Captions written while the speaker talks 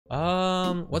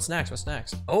What's next? What's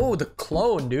next? Oh, the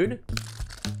clone, dude.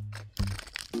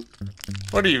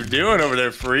 What are you doing over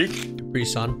there, freak? Pretty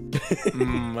son.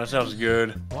 That sounds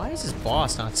good. Why is this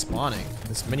boss not spawning?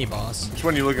 This mini boss. Which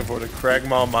one are you looking for? The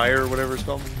Cragmaw Mire or whatever it's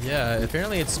called? Yeah,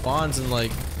 apparently it spawns in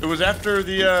like... It was after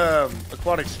the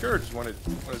Aquatic Scourge when it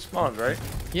spawns, right?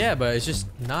 Yeah, but it's just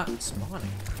not spawning.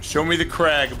 Show me the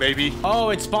crag, baby. Oh,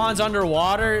 it spawns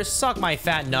underwater? Suck my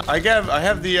fat nut. I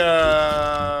have the,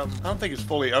 I don't think it's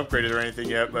fully upgraded or anything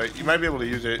yet, but you might be able to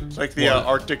use it. It's like the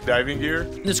Arctic diving gear.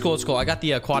 It's cool, it's cool. I got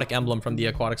the aquatic emblem from the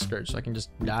Aquatic Scourge, so I can just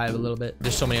dive a little bit.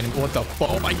 There's so many animals. What the fuck?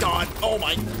 Oh my god. Oh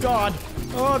my god.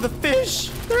 Oh, the fish.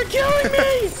 They're killing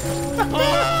me.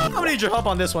 Oh, I'm gonna need your help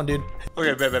on this one, dude.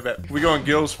 Okay, bet. We going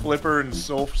Gil's Flipper and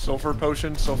Sulfur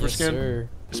Potion, Sulfur Skin? Sir.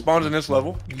 It spawns in this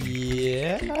level.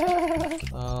 Yeah.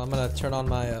 I'm gonna turn on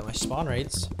my my spawn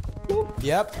rates. Boop.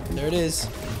 Yep, there it is.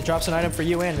 It drops an item for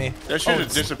you and me. That should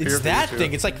have disappeared. It's that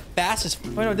thing. It's like fast as. Oh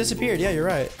no, it disappeared. Yeah, you're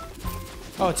right.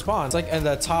 Oh, it spawns like in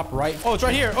the top right. Oh, it's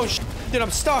right here. Oh, dude, I'm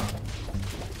stuck.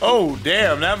 Oh,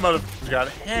 damn, that motherfucker's got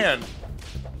a hand.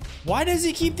 Why does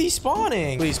he keep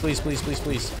despawning?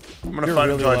 Please. I'm gonna fight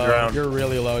him until I drown. You're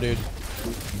really low, dude.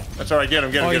 That's alright, get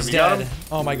him. Oh, he's You got dead. him?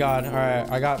 Oh my god. Alright,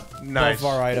 I got both of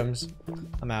our items.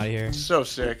 I'm out of here. So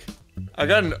sick. I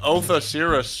got an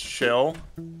Othocera shell.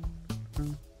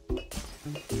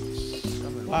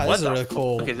 Wow, this is a really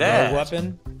cool Look at that.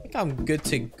 weapon. I think I'm good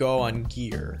to go on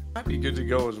gear. Might be good to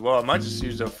go as well. I might just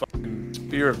use a fucking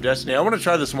Spear of Destiny. I want to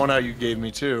try this one out you gave me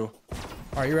too.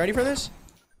 Are you ready for this?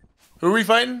 Who are we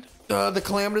fighting? The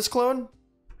Calamitous clone?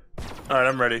 Alright,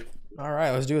 I'm ready.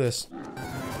 Alright, let's do this.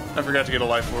 I forgot to get a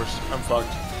life force. I'm fucked.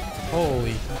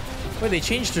 Holy. Wait, they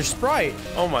changed her sprite.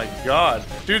 Oh my god.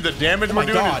 Dude, the damage we're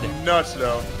doing is nuts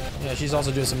though. Yeah, she's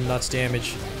also doing some nuts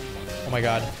damage. Oh my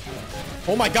god.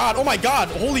 Oh my god, oh my god,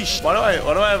 holy sh- Why do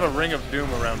I have a Ring of Doom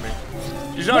around me?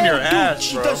 She's on your ass, dude,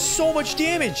 she bro. does so much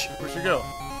damage. Where'd she go?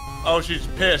 Oh, she's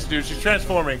pissed, dude. She's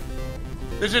transforming.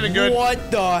 This isn't good.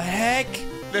 What the heck?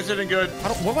 This isn't good.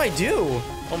 What do I do?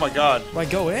 Oh my god. Do I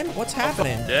go in? What's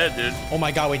happening? I'm dead, dude. Oh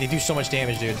my god, wait, they do so much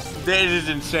damage, dude. It is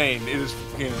insane. It is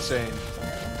fucking insane.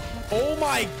 Oh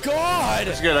my god!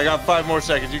 That's good. I got 5 more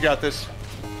seconds. You got this.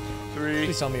 3,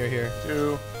 Please tell me you're here.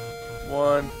 2,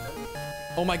 1.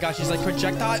 Oh my gosh, she's like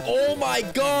projectile. Oh my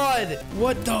god!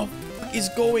 What the fuck is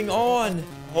going on?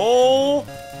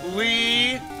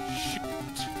 Holy shit.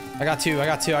 I got two.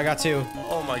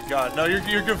 Oh my god. No, you're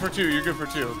good for 2. You're good for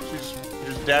 2. She's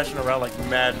just dashing around like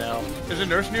mad now. Is a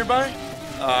nurse nearby?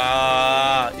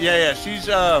 Yeah. She's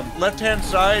left-hand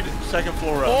side, 2nd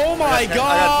floor up. Oh my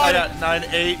god! I got 9,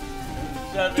 8,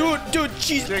 7. Dude,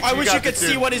 jeez. 6, I wish you could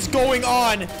see what is going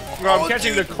on. Bro, I'm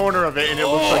catching the corner of it and it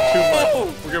looks like too much.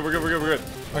 We're good.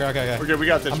 Okay. We're good. We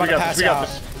got this. We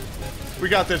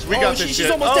got this She's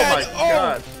shit. almost dead. My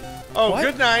god. Oh, What?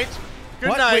 good night. Good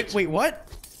What? night. Wait, what?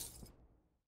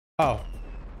 Oh.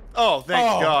 Oh,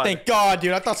 thank God. Thank God,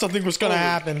 dude. I thought something was gonna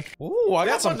happen. Ooh, I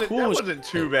got some cool. That wasn't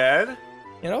too bad.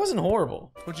 Yeah, that wasn't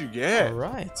horrible. What'd you get? All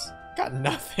right. Got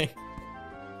nothing.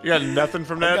 You got nothing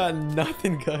from that? I got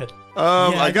nothing good.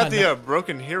 I got the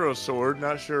Broken Hero Sword.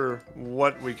 Not sure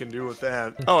what we can do with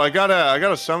that. Oh, I got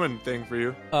a summon thing for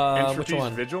you. Which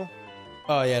one? Vigil.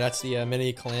 Oh yeah, that's the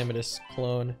mini Calamitous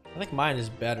clone. I think mine is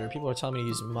better. People are telling me to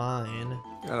use mine.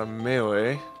 Got a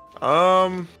melee.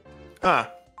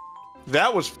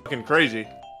 That was fucking crazy.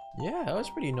 Yeah, that was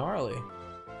pretty gnarly.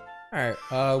 All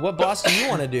right, what boss do you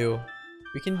want to do?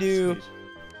 We can do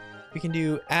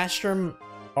Astrum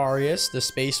Aureus, the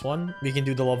space one. We can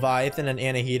do the Leviathan and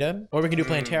Anahita, or we can do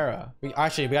Plantera. We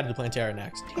gotta do Plantera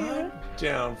next. I'm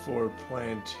down for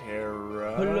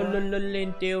Plantera.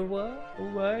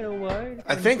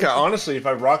 I think honestly, if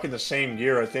I rock in the same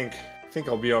gear, I think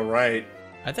I'll be all right.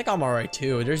 I think I'm all right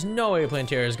too. There's no way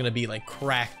Plantera is gonna be like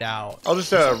cracked out. I'll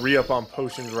just re-up on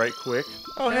potions right quick.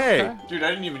 Oh hey, dude, I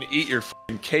didn't even eat your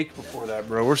fucking cake before that,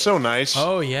 bro. We're so nice.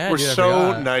 Oh yeah, we're dude,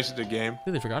 so nice at the game.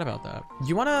 Dude, I forgot about that.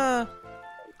 You wanna?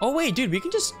 Oh wait, dude, we can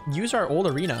just use our old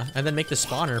arena and then make the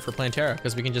spawner for Plantera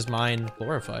because we can just mine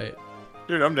Chlorophyte.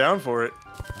 Dude, I'm down for it.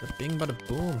 Bing bada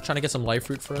boom. Trying to get some life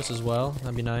fruit for us as well.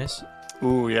 That'd be nice.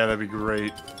 Ooh, yeah, that'd be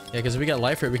great. Yeah, because if we get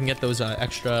life fruit, we can get those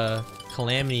extra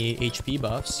Calamity HP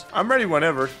buffs. I'm ready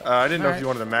whenever. I didn't know if you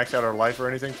wanted to max out our life or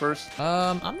anything first.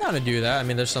 I'm down to do that. I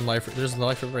mean, there's some life fruit. There's the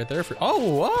life fruit right there for. Oh,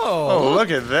 whoa! Oh,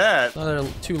 look at that. Another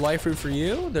 2 life fruit for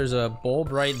you. There's a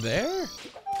bulb right there.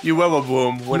 You webble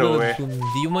boom. Went away. Do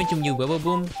you want some you webble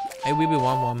boom? I we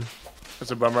want.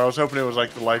 That's a bummer. I was hoping it was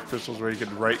like the life crystals where you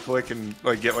could right click and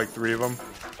like get like 3 of them.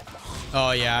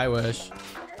 Oh yeah, I wish.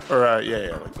 Or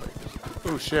yeah.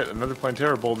 Oh shit, another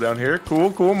Plantera bulb down here.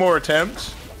 Cool. More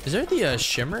attempts. Is there the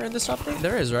shimmer in this update?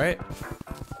 There is, right?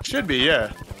 Should be,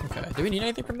 yeah. Okay. Do we need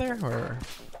anything from there, or?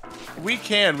 We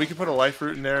can put a life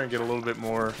root in there and get a little bit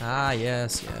more. Ah,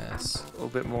 yes, yes. A little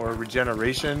bit more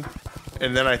regeneration,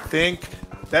 and then I think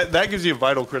that gives you a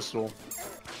vital crystal,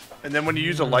 and then when you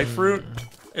use a life fruit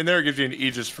in there, it gives you an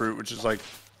Aegis fruit, which is like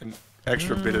an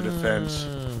extra bit of defense.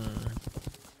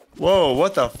 Whoa,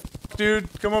 what the f, dude?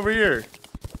 Come over here.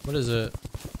 What is it?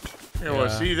 You want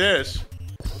to see this?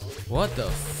 What the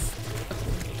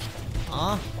f?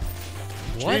 Huh?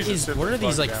 What are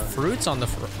these like fruits on the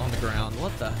ground?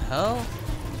 What the hell?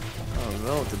 I don't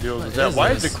know what the deal is with that.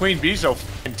 Why is the queen bee so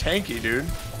f***ing tanky, dude?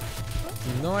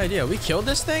 No idea. We killed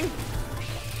this thing?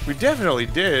 We definitely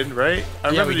did, right? I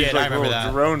remember these like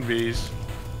little drone bees.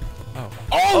 Oh.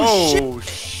 Oh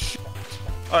shit!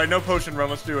 All right, no potion run.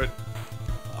 Let's do it.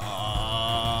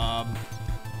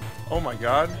 Oh my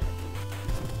god.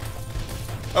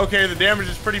 Okay, the damage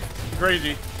is pretty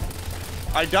crazy.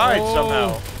 I died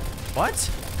somehow.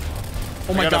 What?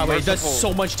 Oh my god, wait, that's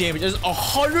so much damage. There's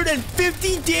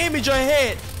 150 damage a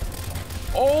hit.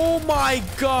 Oh my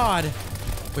god.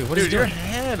 Wait, what is it doing? You're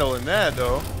handling that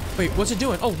though. Wait, what's it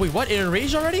doing? Oh, wait, what? It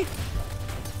enraged already?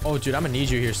 Oh, dude, I'm gonna need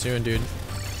you here soon, dude.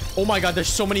 Oh my god, there's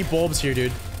so many bulbs here,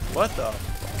 dude. What the?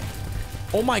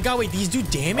 Oh my god, wait, these do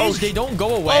damage? They don't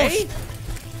go away?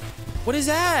 What is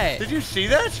that? Did you see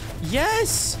that?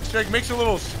 Yes. She like makes a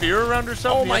little sphere around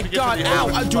herself. Oh my god,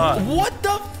 ow, dude, what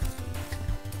the?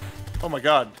 Oh my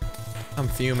god. I'm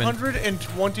fuming.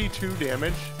 122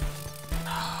 damage.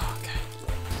 Okay.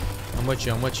 I'm with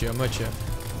you, I'm with you, I'm with you.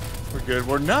 We're good.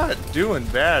 We're not doing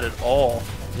bad at all.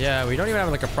 Yeah, we don't even have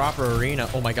like a proper arena.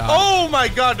 Oh my god. Oh my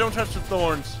god, don't touch the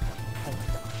thorns.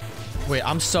 Wait,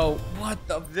 I'm so... What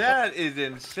the... That is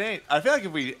insane. I feel like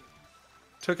if we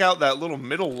took out that little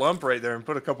middle lump right there and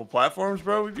put a couple platforms,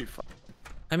 bro, we'd be fine.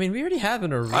 I mean, we already have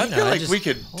an arena. I feel like we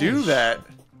could do that.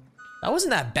 That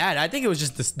wasn't that bad. I think it was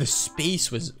just the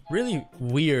space was really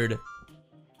weird.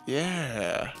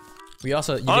 Yeah. We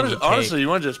also... Honestly, you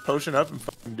want to just potion up and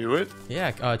fucking do it?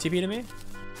 Yeah, TP to me?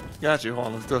 Got you. Hold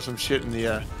on, let's throw some shit in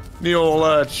the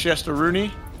old chest of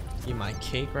Rooney. Give my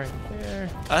cake right there.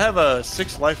 I have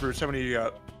 6 life roots. How many you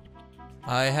got?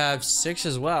 I have 6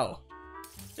 as well.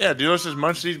 Yeah, dude, let's just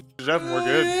munch these up and we're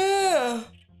good. Yeah.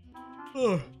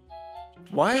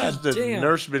 Why has the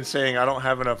nurse been saying I don't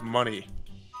have enough money?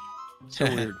 So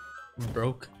weird. I'm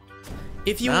broke.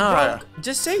 If you were broke,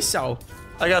 just say so.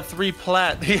 I got 3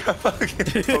 plat. Yeah, fucking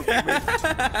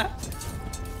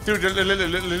dude,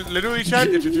 literally chat.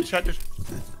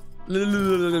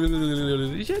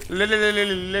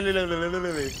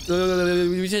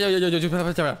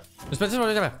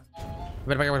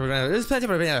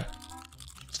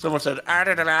 Someone said.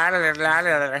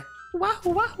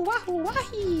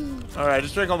 Alright,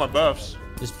 just drink all my buffs.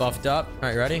 Just buffed up.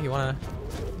 Alright, ready? You wanna?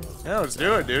 Yeah, let's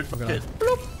do it, dude. Okay.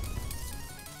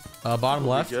 Bottom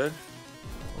left. Good.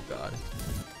 Oh god.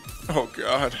 Oh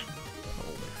god.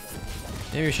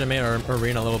 Maybe we should have made our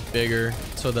arena a little bigger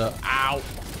so the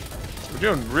We're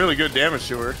doing really good damage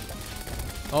to her.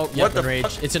 Oh, yep,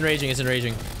 it's enraging, it's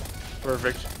enraging.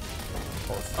 Perfect.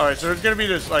 Alright, so there's gonna be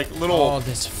this like little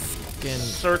this fucking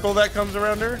circle that comes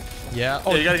around her. Yeah.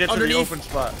 Oh, yeah, you gotta get to the open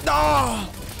spot. No!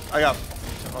 I got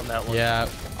on that one. Yeah.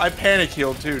 I panic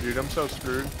healed too, dude. I'm so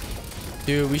screwed.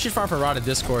 Dude, we should farm for rotted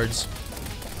discords.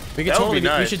 We could totally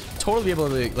we should totally be able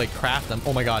to like craft them.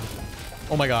 Oh my god.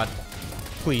 Oh my god.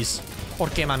 Please.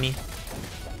 Porque mami.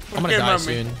 I'm gonna die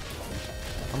soon.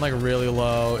 I'm like really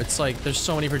low. It's like there's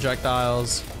so many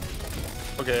projectiles.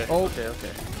 Okay. Oh.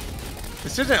 Okay.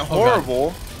 This isn't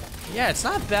horrible. Yeah, it's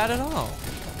not bad at all.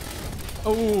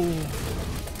 Oh.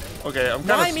 Okay, I'm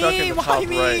kind of stuck in the top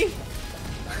right.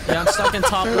 Yeah, I'm stuck in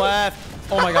top left.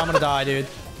 Oh my god, I'm gonna die, dude.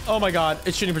 Oh my god,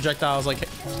 it's shooting projectiles like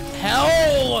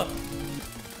hell.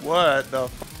 What the?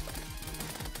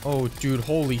 Oh, dude,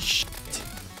 holy shit.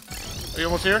 Are you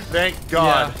almost here? Thank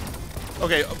God. Yeah.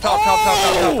 Okay,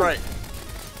 top right.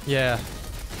 Yeah.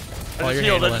 While you're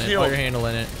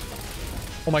handling it.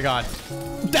 Oh my god.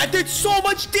 That did so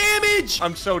much damage!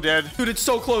 I'm so dead. Dude, it's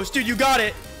so close. Dude, you got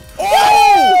it.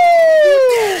 Oh! You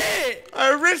did it!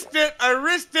 I risked it.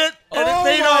 And it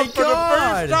paid off for the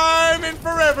first time in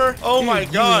forever. Oh my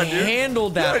god, dude. You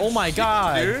handled that. Oh my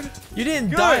god. Dude. You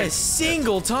didn't die a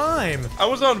single time. I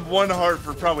was on 1 heart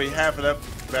for probably half of that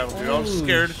battle, dude. I was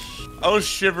scared. I was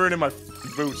shivering in my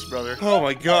boots, brother. Oh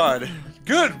my god.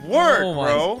 Good work, bro.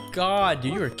 Oh my god,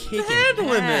 dude, you were kicking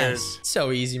handling ass. this.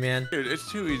 So easy, man. Dude, it's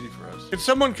too easy for us. Can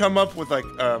someone come up with like,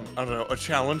 I don't know, a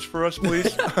challenge for us,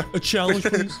 please? A challenge,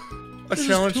 please? A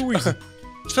challenge?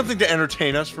 Something to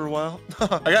entertain us for a while.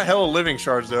 I got hella living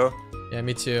shards, though. Yeah,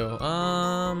 me too.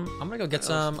 I'm gonna go get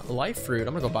some life fruit.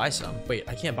 I'm gonna go buy some. Wait,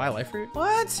 I can't buy life fruit?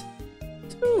 What?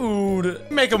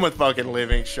 Dude. Make them with fucking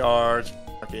living shards.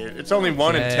 Fuck it. It's only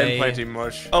 1 in 10 planting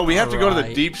mush. Oh, we have to go to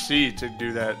the deep sea to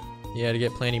do that. Yeah, to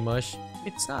get planting mush.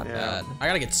 It's not bad. I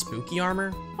gotta get spooky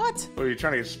armor. What? Oh, are you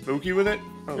trying to get spooky with it?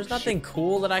 Oh, There's nothing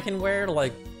cool that I can wear to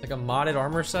like a modded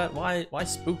armor set. Why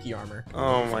spooky armor?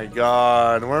 Oh my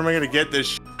god. Where am I gonna get this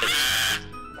shit?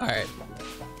 Alright.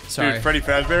 Sorry. Dude, Freddy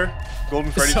Fazbear?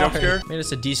 Golden Freddy jump scare? Made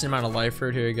us a decent amount of life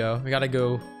fruit. Here we go. We gotta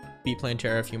go beat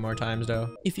Plantera a few more times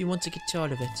though. If you want to get all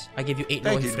of it, I give you 8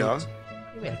 more fruit. Dog.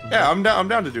 Yeah, I'm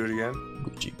down to do it again.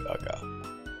 Gucci Gaga.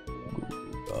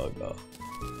 Gaga.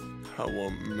 I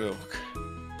want milk.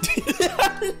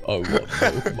 I want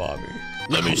milk, mommy.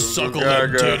 Let me suckle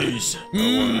them titties.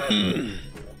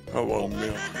 I want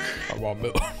milk. I want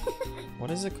milk.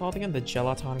 What is it called again? The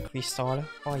gelatin crystal?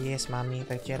 Oh yes, mommy,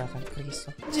 the gelatin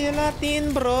crystal.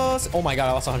 Gelatin bros. Oh my god,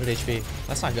 I lost 100 HP.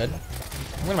 That's not good.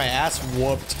 I'm getting my ass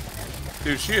whooped.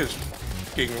 Dude, she is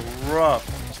fucking rough.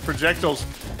 It's projectiles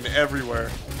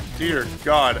everywhere. Dear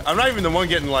God. I'm not even the one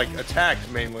getting, like, attacked,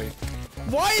 mainly.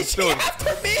 Why is she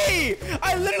after me?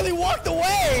 I literally walked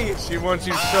away. She wants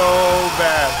you so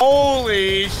bad.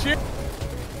 Holy shit.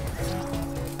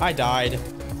 I died.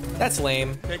 That's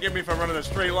lame. Can't get me if I'm running a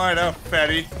straight line, huh,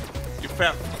 fatty? You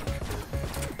fat.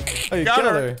 Oh, you got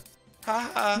killed her.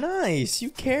 her. Nice.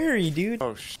 You carry, dude.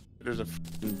 Oh, shit. There's a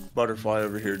butterfly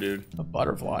over here, dude. A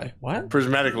butterfly? What?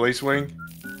 Prismatic lacewing.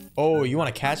 Oh, you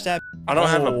want to catch that? I don't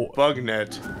have a bug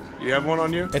net. You have one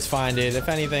on you? It's fine, dude. If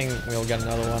anything, we'll get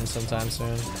another one sometime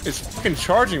soon. It's fucking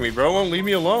charging me, bro. It won't leave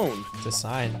me alone. It's a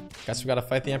sign. Guess we gotta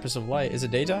fight the Empress of Light. Is it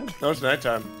daytime? No, it's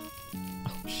nighttime.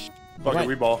 Oh, shit. Fuck it,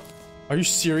 we ball. Are you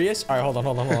serious? All right, hold on.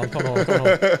 Come on.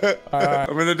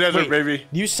 I'm in the desert, baby.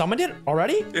 You summoned it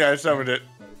already? Yeah, I summoned it.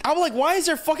 I'm like, why is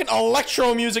there fucking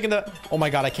electro music in the... Oh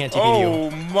my god, I can't TP you. Oh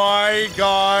my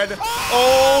god.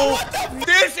 Oh,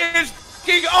 this is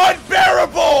fucking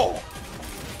unbearable.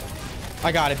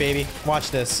 I got it, baby. Watch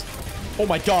this. Oh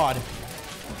my god.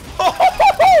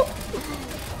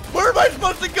 Where am I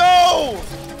supposed to go?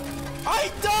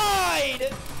 I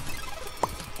died.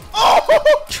 Oh!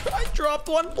 I dropped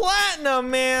 1 platinum,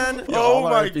 man. Oh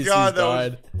my god, that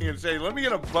was insane. Let me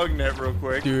get a bug net real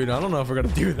quick. Dude, I don't know if we're gonna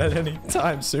do that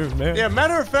anytime soon, man. Yeah,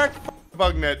 matter of fact,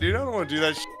 bug net, dude. I don't want to do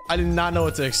that shit. I did not know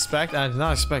what to expect. I did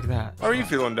not expect that. How are you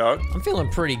feeling, dog? I'm feeling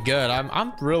pretty good.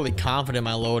 I'm really confident in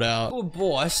my loadout. What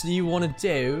boss do you want to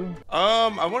do?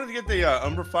 I wanted to get the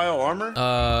Umbraphile armor.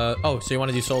 Oh, so you want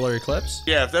to do Solar Eclipse?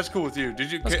 Yeah, if that's cool with you.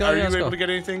 Are you able to get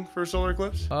anything for Solar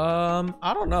Eclipse?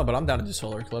 I don't know, but I'm down to do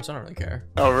Solar Eclipse. I don't really care.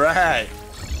 All right.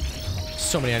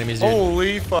 So many enemies, dude.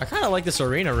 Holy fuck. I kind of like this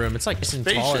arena room. It's like nice and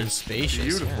tall and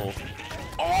spacious. Beautiful.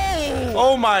 Yeah.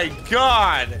 Oh my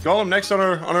god! Golem next on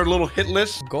our little hit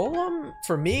list. Golem,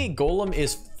 for me, Golem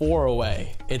is 4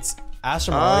 away. It's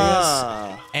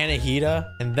Ashromorius, Anahita,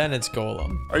 and then it's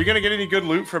Golem. Are you gonna get any good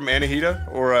loot from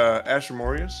Anahita or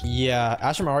Ashromorius? Yeah,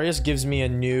 Ashromorius gives me a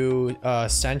new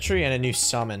sentry and a new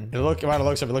summon. By the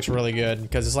looks of it, looks really good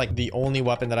because it's like the only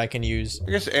weapon that I can use.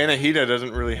 I guess Anahita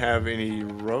doesn't really have any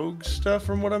rogue stuff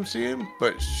from what I'm seeing,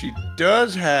 but she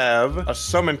does have a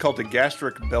summon called the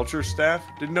Gastric Belcher Staff.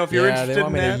 Didn't know if you're interested they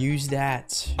want in me that. to use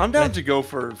that. I'm down to go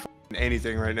for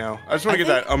anything right now. I just want to get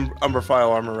that Umbraphile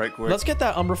armor right quick. Let's get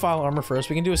that Umbraphile armor first.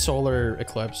 We can do a Solar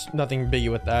Eclipse. Nothing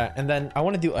biggie with that. And then I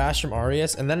want to do Astrum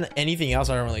Arius, and then anything else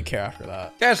I don't really care after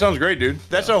that. Yeah, sounds great, dude.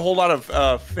 That's a whole lot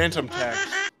of Phantom Tax.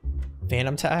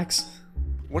 Phantom Tax?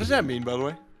 What does that mean, by the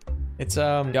way? It's,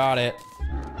 got it.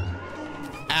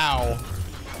 Ow.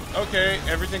 Okay,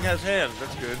 everything has hands.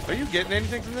 That's good. Are you getting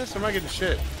anything from this? I'm not getting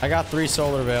shit. I got 3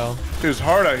 Solar Veil. Dude, it's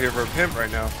hard out here for a pimp right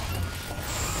now.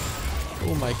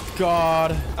 Oh my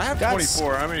god. I have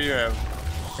 24. How many do you have?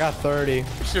 Got 30. It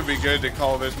should be good to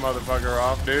call this motherfucker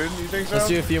off, dude. You think so? Let's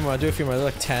do a few more. There's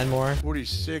like 10 more.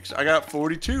 46. I got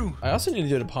 42. I also need to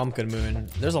do the Pumpkin Moon.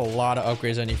 There's a lot of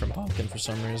upgrades I need from Pumpkin for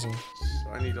some reason.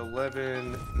 So I need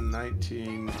 11,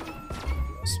 19.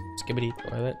 Skibbity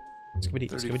toilet.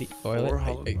 Skibbity toilet.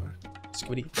 Hey,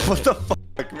 skibbity. What the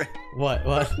fuck, man? What?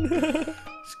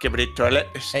 Skibbity toilet.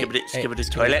 Skibbity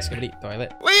toilet. Skibbity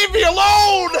toilet. Leave me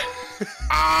alone!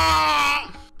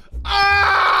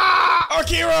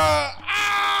 Akira!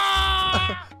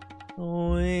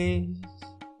 Always,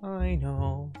 I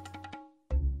know.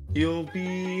 You'll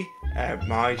be at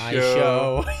my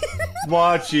show.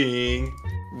 Watching.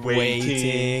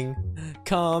 Waiting.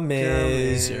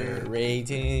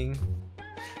 Commiserating.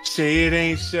 Say it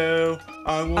ain't so.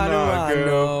 I will not go.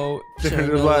 Know. Turn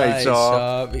the lights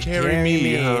off. Carry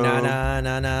me home. Na na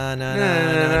na na na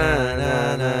na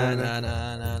na na na na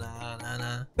na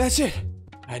na. That's it.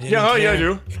 I didn't Yeah, care. yeah, I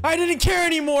do. I didn't care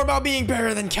anymore about being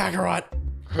better than Kakarot.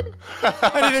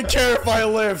 I didn't care if I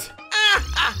lived.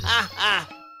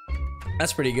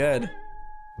 That's pretty good.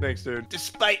 Thanks, dude.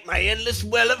 Despite my endless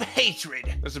well of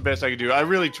hatred. That's the best I could do. I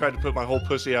really tried to put my whole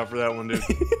pussy out for that one, dude.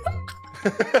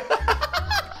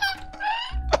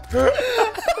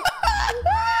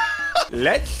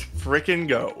 Let's frickin'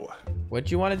 go. What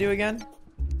do you want to do again?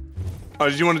 Oh,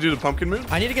 did you want to do the pumpkin move?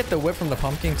 I need to get the whip from the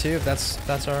pumpkin too, if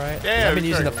that's all right. Yeah, I've been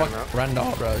using the fuck right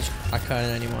Rendall, bros. I couldn't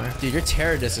anymore. Dude, your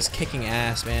Terror Disc is kicking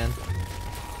ass, man.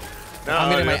 No, I'm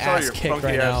getting my that's all ass your kicked funky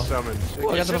right ass now. Summons. Oh,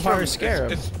 I got the Papyrus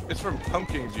Scarab. It's from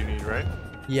pumpkins you need, right?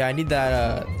 Yeah, I need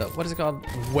that. What is it called?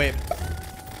 Whip.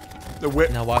 The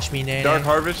whip. Now watch me, Nene. Dark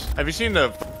Harvest. Have you seen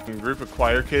the fucking group of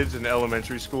choir kids in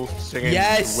elementary school singing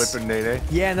Yes. Whip and Nene?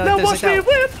 Yeah, no. Now there's watch like me that,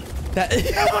 whip. That.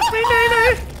 Now watch me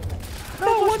Nene.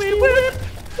 Now watch me whip.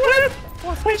 Whip.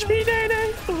 Watch me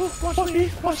Nene. Watch me.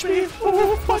 Watch me.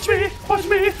 Watch me. Watch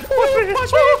me.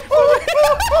 Watch me.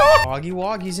 Woggy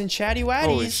Woggies and Chatty Waddies.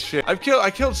 Holy shit! I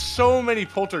killed so many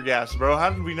poltergeists, bro.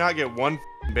 How did we not get one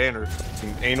banner?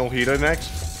 Anal Hita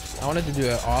next. I wanted to do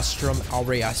an Ostrom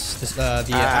Aureus, the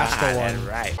Astro one.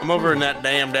 Right. I'm over in that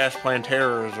damn Dash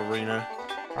Planterra's arena.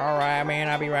 All right, man.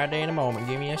 I'll be right there in a moment.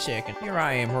 Give me a second. Here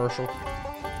I am, Herschel.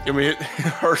 Can we hit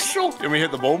Herschel? Can we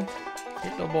hit the bulb?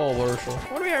 Hit the ball, Herschel.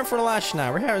 What are we having for the lunch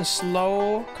tonight? We're having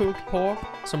slow cooked pork,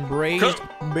 some braised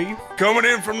beef. Coming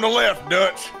in from the left,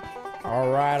 Dutch. All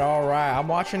right, all right. I'm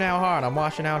watching out hard. I'm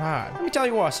watching out hard. Let me tell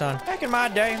you what, son. Back in my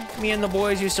day, me and the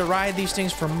boys used to ride these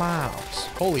things for miles.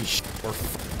 Holy shit, we're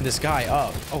f***ing this guy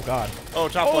up. Oh, God. Oh,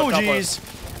 top Oh, left, top jeez.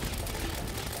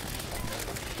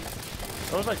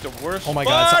 That was like the worst. Oh, my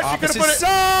God. It's the opposite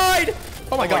side.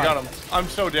 Oh, my God. I'm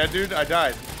so dead, dude. I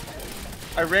died.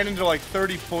 I ran into like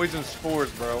 30 poison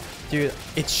spores, bro. Dude,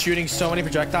 it's shooting so many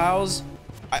projectiles.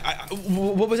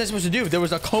 What was I supposed to do? There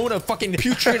was a cone of fucking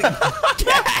putrid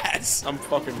gas. I'm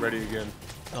fucking ready again.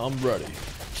 I'm ready.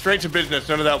 Straight to business.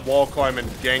 None of that wall climbing,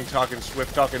 gang talking,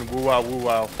 swift talking, woo wow, woo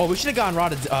wow. Oh, we should have gone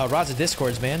rods of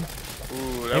Discords, man.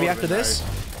 Ooh, that Maybe after this.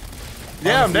 Nice.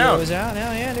 Yeah, I'm down.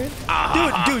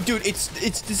 Yeah, dude. Dude, it's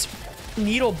this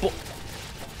needle bull.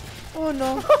 Oh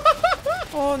no.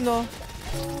 Oh no.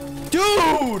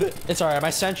 Dude! It's alright, my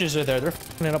sentries are there. They're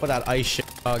f***ing it up with that ice shit,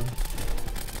 dog.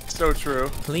 So true.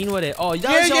 Clean with it. Oh,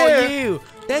 that's all you.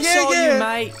 That's all you,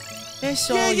 mate.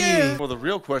 That's all you. Well, the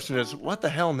real question is, what the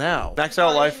hell now? Max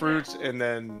out life roots and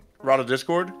then Rod of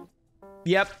Discord?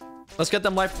 Yep. Let's get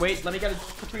them life. Wait, let me get a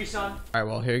Caprice on. All right,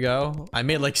 well, here you go. I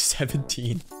made like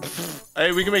 17.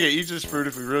 Hey, we can make an Aegis fruit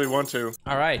if we really want to.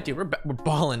 All right, dude, we're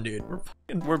balling, dude.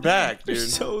 We're back, dude. We're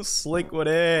so slick with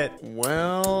it.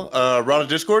 Well, Rod of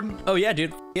Discord? Oh, yeah,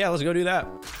 dude. Yeah, let's go do that.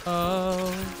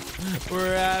 Oh,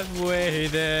 we're halfway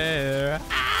there.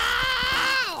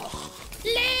 Ow!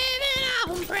 Living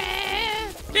on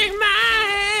bread. Take my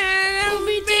hand, we'll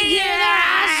be together,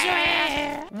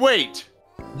 I swear. Wait.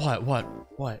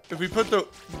 What? If we put the...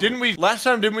 Last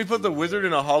time, didn't we put the wizard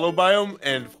in a hollow biome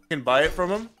and fucking buy it from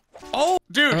him? Oh!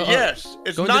 Dude, yes.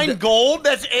 It's go 9 gold,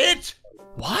 that's it?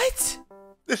 What?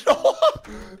 This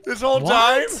whole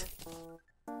time?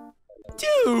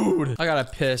 Dude! I gotta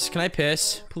piss. Can I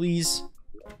piss? Please?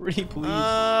 Pretty please.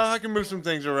 I can move some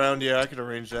things around. Yeah, I can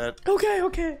arrange that.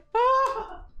 Okay.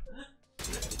 Ah!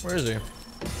 Where is he?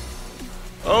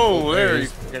 Oh, there he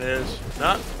fucking is.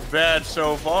 Not bad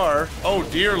so far. Oh,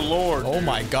 dear lord. Oh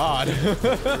my god.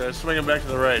 Okay, swing him back to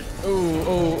the right.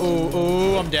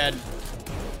 Ooh, I'm dead.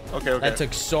 Okay. That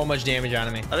took so much damage out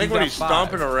of me. I think when he's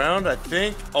stomping around, I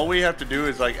think all we have to do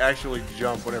is like actually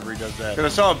jump whenever he does that. Cause I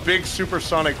saw a big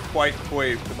supersonic white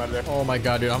wave come out of there. Oh my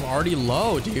god, dude, I'm already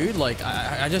low, dude. Like,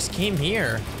 I just came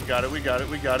here. We got it.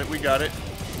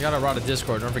 You got a Rod of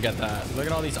Discord, don't forget that. Look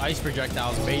at all these ice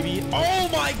projectiles, baby. Oh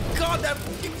my god, that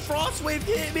fucking frost wave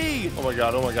hit me. Oh my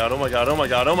god.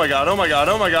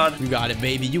 You got it,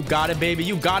 baby. You got it,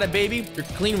 baby. You're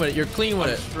clean with it.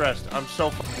 I'm stressed. I'm so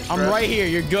fucking stressed. I'm right here.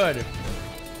 You're good.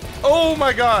 Oh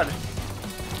my god.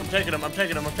 I'm taking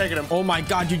him. Oh my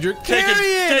god, dude, you're Take it.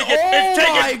 carrying.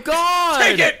 Oh my god.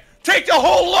 Take it. Take the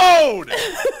whole load.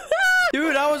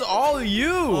 Dude, that was all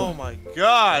you. Oh my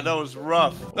god, that was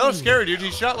rough. That was scary, dude. He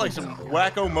shot like some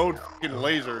wacko mode fucking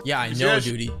laser. Yeah, I know,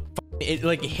 dude. It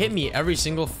like hit me every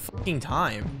single fucking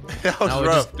time. That was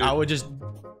rough, dude. I would just.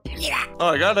 Oh,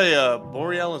 I got a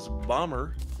Borealis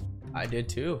bomber. I did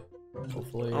too.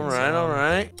 Hopefully. All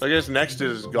right. So I guess next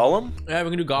is Gollum. Yeah, we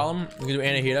can do Gollum. We can do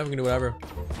Anahita. We can do whatever.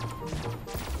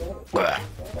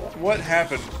 What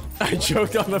happened? I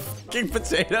choked on the fucking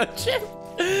potato chip.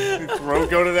 Throat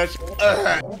go to that shit.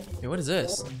 Hey, what is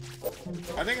this?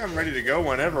 I think I'm ready to go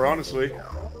whenever, honestly.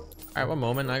 right, one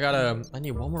moment. I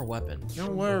need one more weapon. No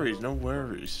worries, no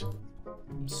worries.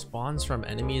 Spawns from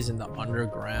enemies in the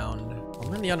underground.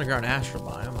 I'm in the underground astral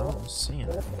biome. I don't know what I'm seeing.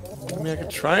 I mean, I could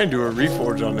try and do a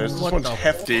reforge on this. This one's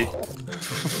hefty.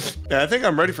 Yeah, I think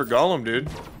I'm ready for Golem, dude.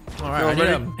 All right,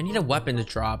 I need a weapon to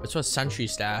drop. It's a sentry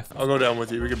staff. I'll go down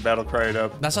with you. We can battle cry it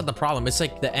up. That's not the problem. It's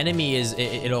like the enemy is,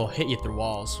 it'll hit you through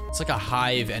walls. It's like a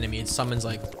hive enemy. It summons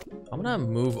like, I'm gonna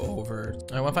move over. All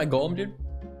right, want to fight Golem, dude?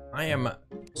 I am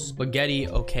spaghetti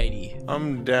okady.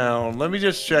 I'm down. Let me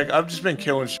just check. I've just been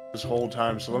killing shit this whole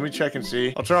time, so let me check and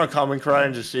see. I'll turn on Common Cry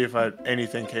and just see if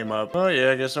anything came up. Oh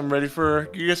yeah, I guess I'm ready for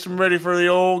the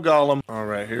old Golem. All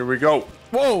right, here we go.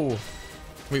 Whoa.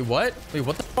 Wait, what? Wait,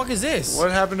 what the fuck is this? What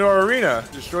happened to our arena?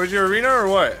 Destroyed your arena or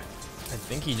what? I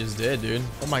think he just did, dude.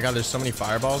 Oh my god, there's so many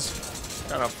fireballs.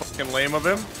 Kind of fucking lame of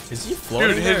him. Is he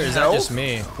floating there, or is that just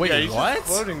me? Wait, yeah, he's what? Just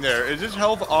floating there. Is his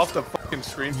health off the fucking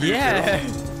screen for you? Yeah.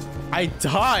 I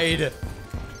died.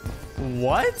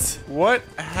 What? What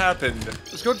happened?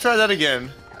 Let's go try that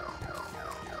again.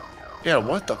 Yeah,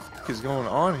 what the fuck is going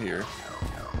on here?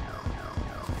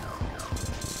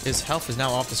 His health is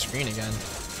now off the screen again.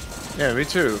 Yeah, me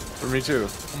too. For me too.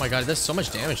 Oh my god, it does so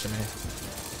much damage to me.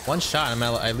 One shot, I'm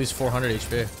at least 400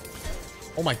 HP.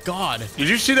 Oh my god. Did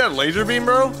you see that laser beam,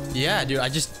 bro? Yeah, dude, I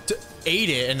just ate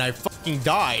it and I fucking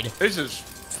died. This is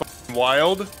fucking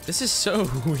wild. This is so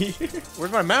weird.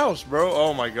 Where's my mouse, bro?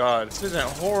 Oh my god. This isn't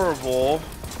horrible.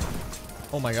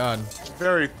 Oh my god. It's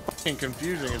very fucking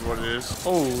confusing is what it is.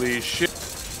 Holy shit.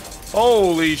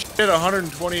 Holy shit,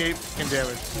 128 fucking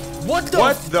damage. What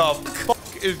the fuck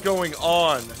is going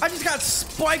on? I just got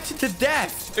spiked to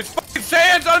death. It's fucking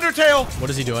Sans Undertale. What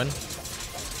is he doing?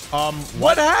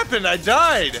 What happened? I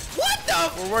died. What the?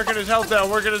 We're working his health down.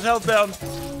 Working his health down.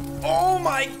 Oh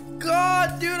my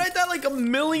god, dude! I died like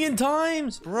 1,000,000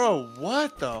 times. Bro,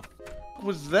 what the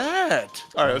was that?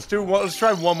 All right, let's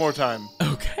try one more time.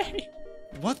 Okay.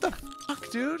 What the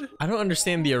fuck, dude? I don't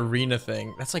understand the arena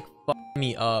thing. That's like fucking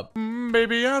me up.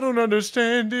 Baby, I don't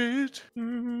understand it.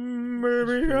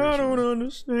 Baby, I don't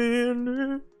understand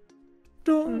it.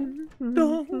 Don't.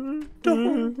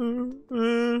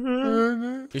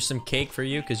 Here's some cake for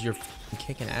you because you're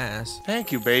kicking ass.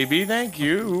 Thank you, baby. Thank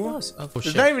you. Oh, There's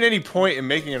shit. not even any point in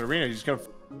making an arena. You're just gonna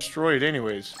destroy it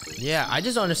anyways. Yeah, I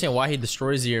just don't understand why he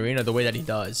destroys the arena the way that he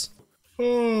does.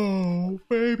 Oh,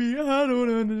 baby, I don't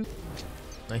understand.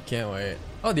 I can't wait.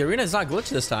 Oh, the arena's not glitched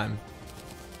this time.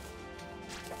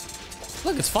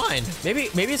 Look, it's fine.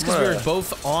 Maybe it's because we were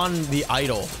both on the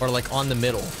idol or like on the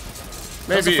middle.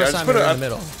 Maybe I put in the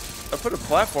middle. I put a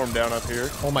platform down up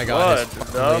here. Oh my god,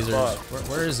 What?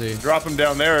 Where is he? Drop him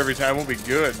down there every time. We'll be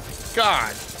good.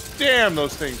 God damn,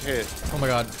 those things hit. Oh my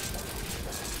god.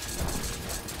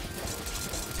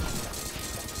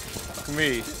 Fuck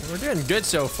me. We're doing good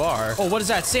so far. Oh, what is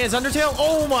that? Sans Undertale?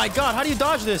 Oh my god, how do you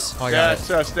dodge this? Oh, I got it.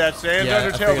 That's Sans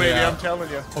Undertale, baby. I'm telling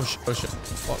you. Oh shit, oh shit.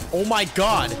 Oh my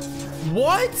god.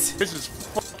 What? This is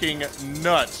fucking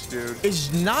nuts, dude.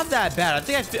 It's not that bad. I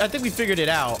think we figured it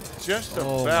out. Just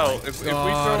about. If we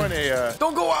throw in a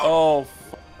don't go out. Oh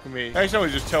fuck me. Actually,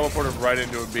 we just teleported right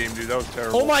into a beam, dude. That was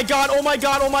terrible. Oh my god, oh my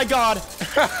god, oh my god.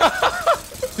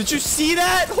 Did you see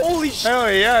that? Holy shit.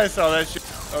 Hell yeah, I saw that shit.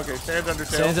 Okay, Sans Undertale.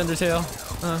 Sans Undertale.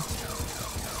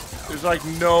 There's like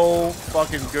no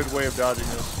fucking good way of dodging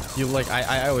this. You like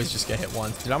I always just get hit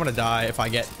once. Dude, I'm gonna die if I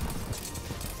get.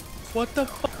 What the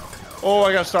fuck? Oh,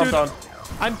 I got stomped on.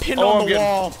 I'm pinned on the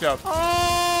wall. Up.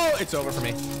 Oh, it's over for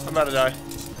me. I'm about to die.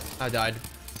 I died.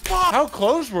 How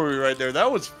close were we right there?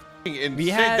 That was insane.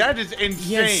 That is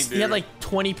insane, dude. He had like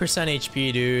 20%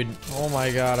 HP, dude. Oh my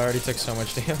god, I already took so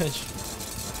much damage.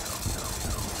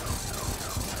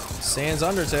 Sans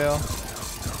Undertale.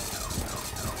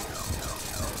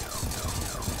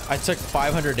 I took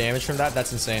 500 damage from that.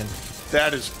 That's insane.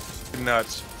 That is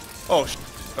nuts. Oh,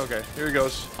 okay. Here he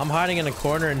goes. I'm hiding in a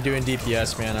corner and doing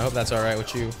DPS, man. I hope that's all right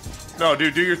with you. No,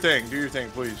 dude, do your thing. Do your thing,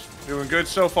 please. Doing good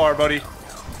so far, buddy.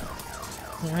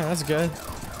 Yeah, that's good.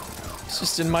 It's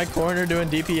just in my corner doing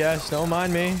DPS. Don't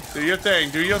mind me. Do your thing.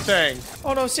 Do your thing.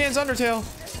 Oh no, Sans Undertale.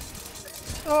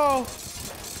 Oh.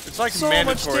 It's like so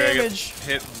mandatory much I get damage.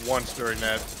 hit once during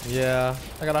that. Yeah,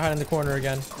 I gotta hide in the corner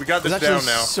again. We got this it's down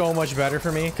actually now. So much better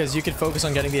for me because you can focus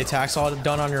on getting the attacks all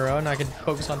done on your own. I can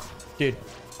focus on, dude.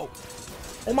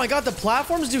 Oh my god, the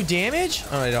platforms do damage?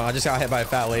 Oh, I don't. I just got hit by a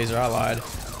fat laser. I lied.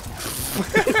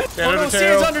 Oh no,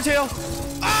 Sans Undertale.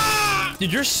 Ah!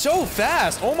 Dude, you're so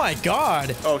fast. Oh my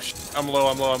god. Oh shit. I'm low.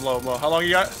 I'm low. I'm low. I'm low. How long you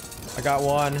got? I got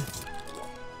one.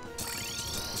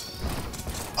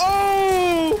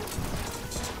 Oh!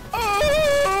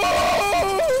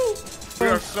 Oh! We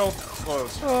are so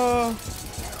close.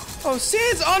 Oh,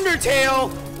 Sans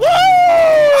Undertale. Woo!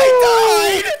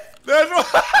 I died. That's what.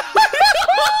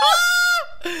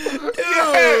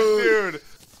 Dude.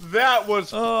 That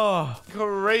was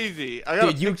crazy. I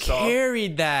got dude, you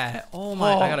carried that. Oh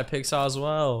my, I got a pigsaw as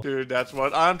well. Dude, that's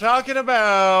what I'm talking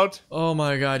about. Oh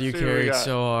my god, you carried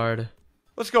so hard.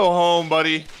 Let's go home,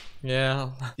 buddy.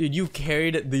 Yeah. Dude, you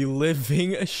carried the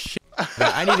living shit.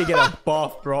 I need to get a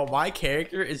buff, bro. My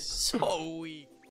character is so weak.